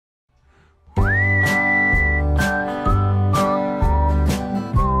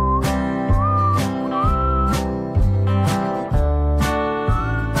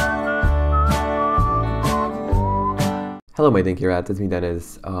Hello my dinky rats, it's me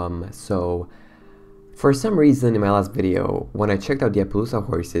Dennis. So for some reason in my last video, when I checked out the Appaloosa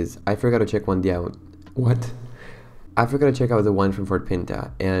horses, I forgot to check I forgot to check out the one from Fort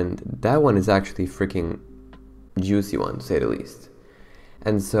Pinta, and that one is actually freaking juicy one, to say the least.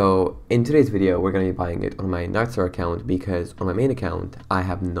 And so in today's video, we're going to be buying it on my Nightstar account because on my main account, I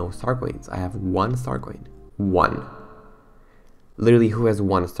have no star coins. I have one star coin. One. Literally, who has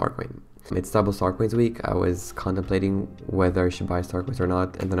one star coin? It's double star coins week. I was contemplating whether I should buy star coins or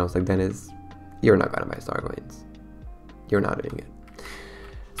not, and then I was like, Dennis, you're not gonna buy star coins. You're not doing it.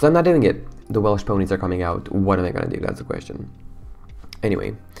 So I'm not doing it. The Welsh ponies are coming out. What am I gonna do? That's the question.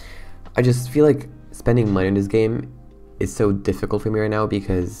 Anyway, I just feel like spending money in this game is so difficult for me right now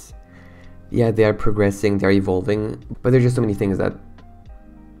because, yeah, they are progressing, they're evolving, but there's just so many things that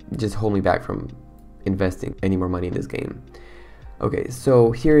just hold me back from investing any more money in this game. Okay,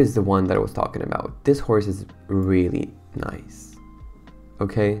 so here is the one that I was talking about. This horse is really nice,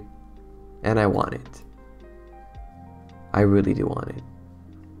 okay? And I want it. I really do want it.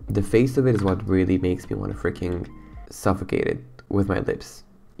 The face of it is what really makes me want to freaking suffocate it with my lips.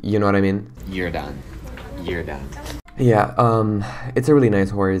 You know what I mean? You're done. You're done. Yeah, it's a really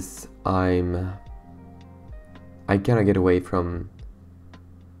nice horse. I cannot get away from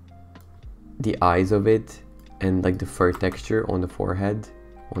the eyes of it. And like the fur texture on the forehead,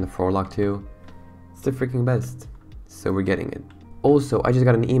 on the forelock too. It's the freaking best. So we're getting it. Also, I just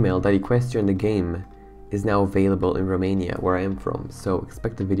got an email that Equestrian the game is now available in Romania, where I am from. So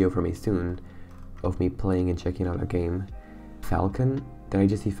expect a video from me soon of me playing and checking out a game. Falcon? Did I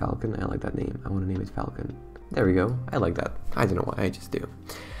just see Falcon? I like that name. I want to name it Falcon. There we go. I like that. I don't know why, I just do.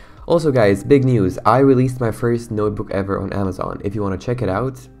 Also guys, big news. I released my first notebook ever on Amazon. If you want to check it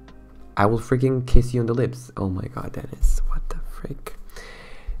out, I will freaking kiss you on the lips. Oh my god, Dennis, what the frick?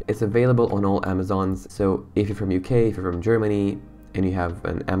 It's available on all Amazons, so if you're from UK, if you're from Germany, and you have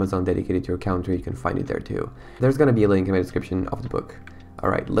an Amazon dedicated to your country, you can find it there too. There's gonna be a link in my description of the book.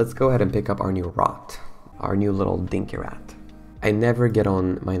 Alright, let's go ahead and pick up our new rat. Our new little dinky rat. I never get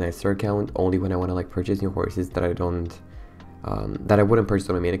on my Nightstar account, only when I want to like purchase new horses that I don't, that I wouldn't purchase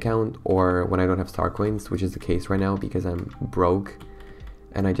on my main account, or when I don't have star coins, which is the case right now because I'm broke.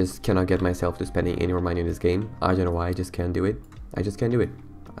 And I just cannot get myself to spending any more money in this game. I don't know why, I just can't do it. I just can't do it.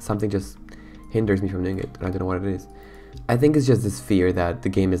 Something just hinders me from doing it, and I don't know what it is. I think it's just this fear that the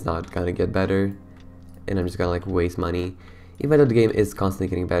game is not gonna get better, and I'm just gonna like waste money. Even though the game is constantly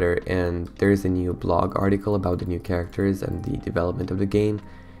getting better, and there's a new blog article about the new characters and the development of the game,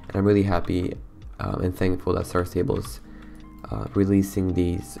 and I'm really happy and thankful that Star Stable's releasing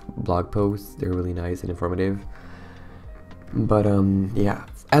these blog posts. They're really nice and informative. But yeah,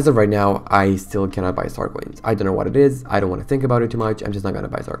 as of right now, I still cannot buy star coins. I don't know what it is. I don't want to think about it too much. I'm just not gonna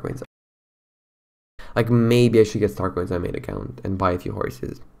buy star coins. Like maybe I should get star coins on my main account and buy a few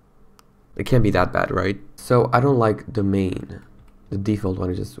horses. It can't be that bad, right? So I don't like the main. The default one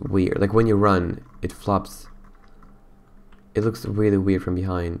is just weird. Like when you run, it flops. It looks really weird from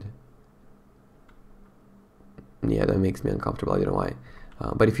behind. Yeah, that makes me uncomfortable. I don't know why.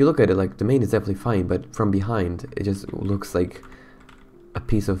 But if you look at it, like the main is definitely fine, but from behind, it just looks like a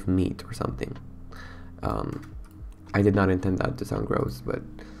piece of meat or something. I did not intend that to sound gross, but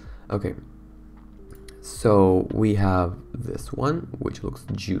okay. So we have this one, which looks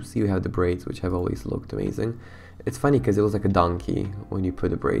juicy. We have the braids, which have always looked amazing. It's funny because it looks like a donkey when you put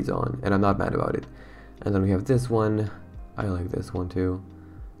the braids on, and I'm not mad about it. And then we have this one. I like this one too.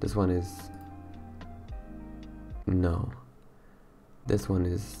 This one is... no. This one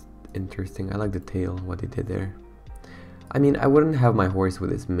is interesting. I like the tail, what they did there. I mean, I wouldn't have my horse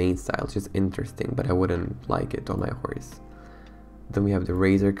with this main style. It's just interesting, but I wouldn't like it on my horse. Then we have the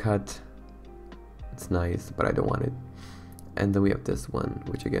razor cut. It's nice, but I don't want it. And then we have this one,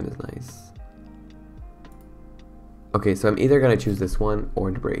 which again is nice. Okay, so I'm either gonna choose this one or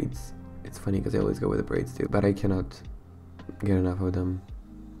the braids. It's funny because I always go with the braids too, but I cannot get enough of them.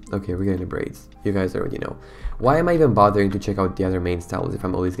 Okay, we're getting the braids. You guys already know. Why am I even bothering to check out the other main styles if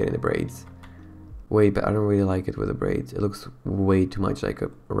I'm always getting the braids? Wait, but I don't really like it with the braids. It looks way too much like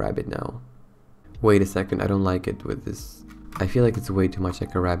a rabbit now. Wait a second, I don't like it with this. I feel like it's way too much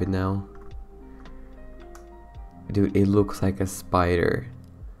like a rabbit now. Dude, it looks like a spider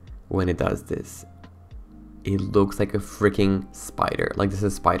when it does this. It looks like a freaking spider. Like this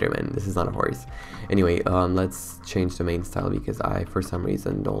is Spider-Man. This is not a horse. Anyway, let's change the main style because I, for some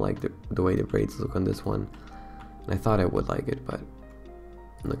reason, don't like the way the braids look on this one. And I thought I would like it, but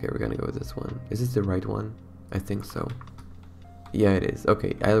okay, we're gonna go with this one. Is this the right one? I think so. Yeah, it is.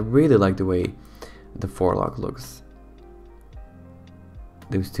 Okay, I really like the way the forelock looks.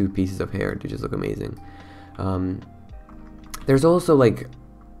 Those two pieces of hair, they just look amazing. There's also like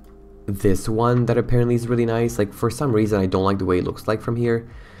this one that apparently is really nice. Like for some reason I don't like the way it looks like from here,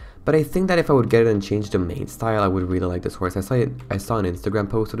 but I think that if I would get it and change the main style, I would really like this horse. I saw an Instagram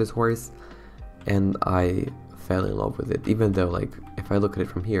post of this horse and I fell in love with it, even though like if I look at it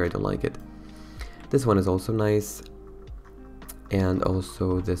from here I don't like it. This one is also nice, and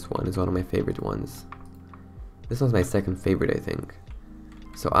also this one is one of my favorite ones. This one's my second favorite, I think.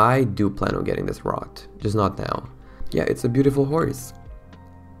 So I do plan on getting this rot, just not now. Yeah, it's a beautiful horse.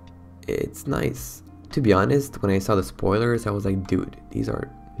 It's nice. To be honest, when I saw the spoilers, I was like, dude, these are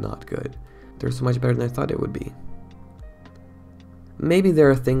not good. They're so much better than I thought it would be. Maybe there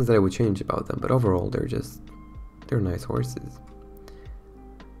are things that I would change about them, but overall, they're nice horses.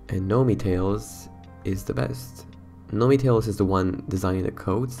 And Nomi Tails is the best. Nomi Tails is the one designing the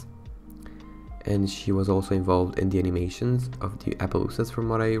coats, and she was also involved in the animations of the Appaloosas from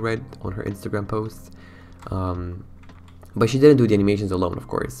what I read on her Instagram posts. But she didn't do the animations alone, of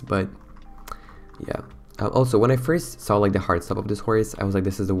course, but yeah. Also, when I first saw like the hard stop of this horse, I was like,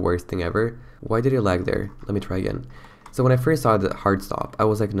 this is the worst thing ever. Why did it lag there? Let me try again. So when I first saw the hard stop, I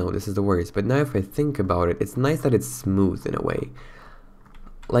was like, no, this is the worst. But now if I think about it, it's nice that it's smooth in a way.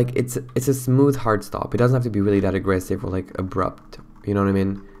 Like it's a smooth hard stop. It doesn't have to be really that aggressive or like abrupt. You know what I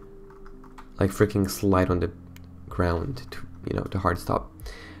mean? Like freaking slide on the ground to, you know, to hard stop.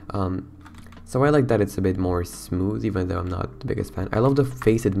 So I like that it's a bit more smooth, even though I'm not the biggest fan. I love the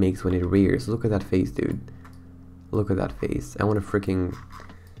face it makes when it rears. Look at that face, dude. Look at that face. I want to freaking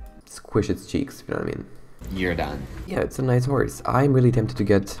squish its cheeks, if you know what I mean. You're done. Yeah, it's a nice horse. I'm really tempted to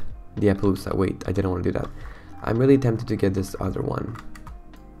get the Appaloosa. Wait, I didn't want to do that. I'm really tempted to get this other one.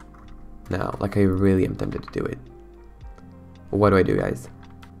 Now, like I really am tempted to do it. What do I do, guys?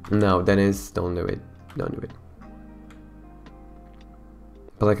 No, Dennis, don't do it. Don't do it.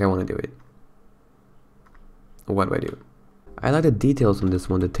 But like I want to do it. What do I do? I like the details on this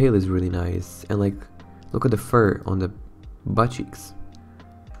one. The tail is really nice. And like, look at the fur on the butt cheeks.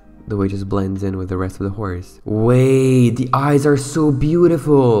 The way it just blends in with the rest of the horse. Wait, the eyes are so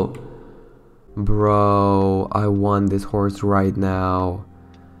beautiful. Bro, I want this horse right now.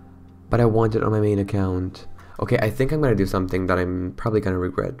 But I want it on my main account. Okay, I think I'm gonna do something that I'm probably gonna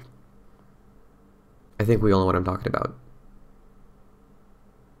regret. I think we all know what I'm talking about.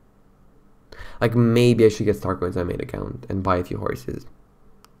 Like, maybe I should get Star Coins on my main account and buy a few horses.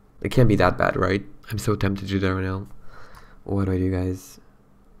 It can't be that bad, right? I'm so tempted to do that right now. What do I do, guys?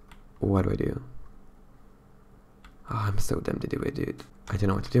 What do I do? Oh, I'm so tempted to do it, dude. I don't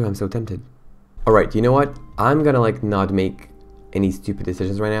know what to do. I'm so tempted. Alright, you know what? I'm gonna, like, not make any stupid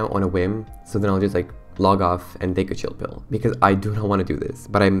decisions right now on a whim. So then I'll just, like, log off and take a chill pill. Because I do not want to do this.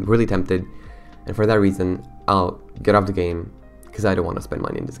 But I'm really tempted. And for that reason, I'll get off the game. Because I don't want to spend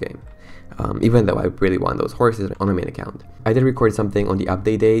money in this game. Even though I really want those horses on my main account. I did record something on the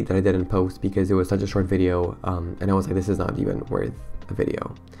update day that I didn't post because it was such a short video, and I was like, this is not even worth a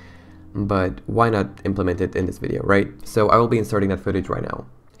video. But why not implement it in this video, right? So I will be inserting that footage right now.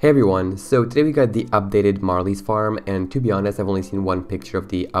 Hey everyone, so today we got the updated Marley's farm, and to be honest, I've only seen one picture of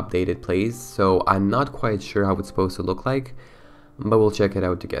the updated place, so I'm not quite sure how it's supposed to look like, but we'll check it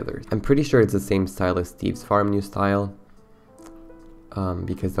out together. I'm pretty sure it's the same style as Steve's farm, new style.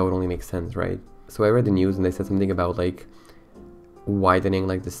 Because that would only make sense, right? So I read the news and they said something about like widening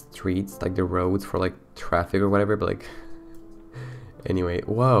like the streets, like the roads for like traffic or whatever, but like anyway,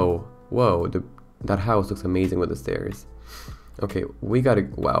 whoa, that house looks amazing with the stairs. Okay, we gotta,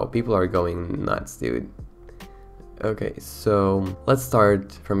 wow, people are going nuts, dude. Okay, so let's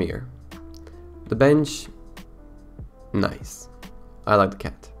start from here. The bench, nice. I like the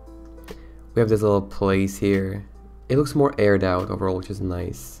cat. We have this little place here. It looks more aired out overall, which is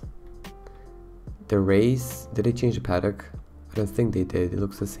nice. The race, did they change the paddock? I don't think they did. It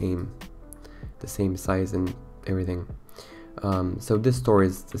looks the same size and everything. So this store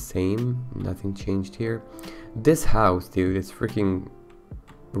is the same, nothing changed here. This house, dude, is freaking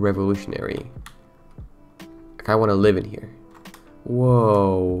revolutionary. Like, I want to live in here.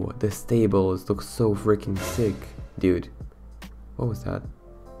 Whoa, the stables look so freaking sick, dude. What was that?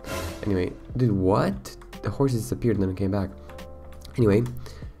 Anyway, dude, what? The horse disappeared and then it came back. Anyway,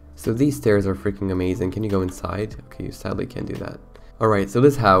 so these stairs are freaking amazing. Can you go inside? Okay, you sadly can't do that. Alright, so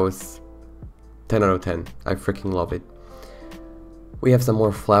this house, 10 out of 10. I freaking love it. We have some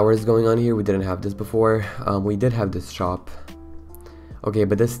more flowers going on here. We didn't have this before. We did have this shop. Okay,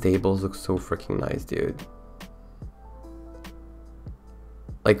 but the stables look so freaking nice, dude.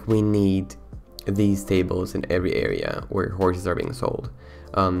 Like, we need these stables in every area where horses are being sold.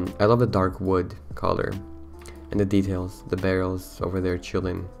 I love the dark wood color and the details, the barrels over there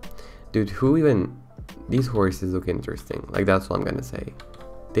chilling. Dude, who even These horses look interesting. Like, that's what I'm gonna say.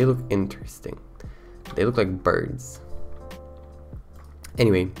 They look interesting. They look like birds.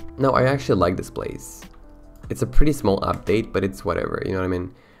 Anyway, no, I actually like this place. It's a pretty small update, but it's whatever, you know what I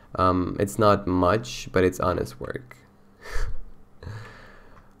mean? It's not much, but it's honest work.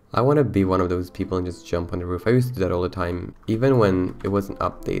 I want to be one of those people and just jump on the roof. I used to do that all the time. Even when it wasn't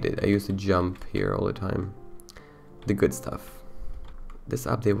updated, I used to jump here all the time. The good stuff. This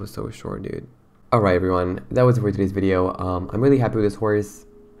update was so short, dude. Alright everyone, that was it for today's video. I'm really happy with this horse.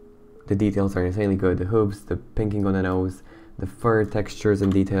 The details are insanely good. The hooves, the pinking on the nose, the fur textures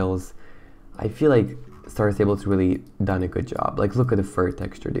and details. I feel like Star Stable's really done a good job. Like, look at the fur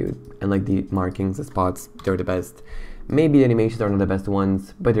texture, dude. And like the markings, the spots, they're the best. Maybe the animations are not the best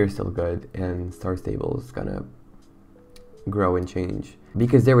ones, but they're still good. And Star Stable's gonna grow and change.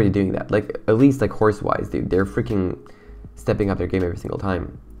 Because they're already doing that. Like, at least like horse-wise, dude. They're freaking stepping up their game every single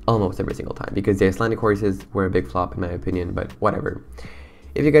time. Almost every single time. Because the Icelandic horses were a big flop in my opinion, but whatever.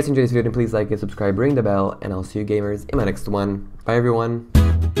 If you guys enjoyed this video, then please like and subscribe, ring the bell, and I'll see you gamers in my next one. Bye everyone.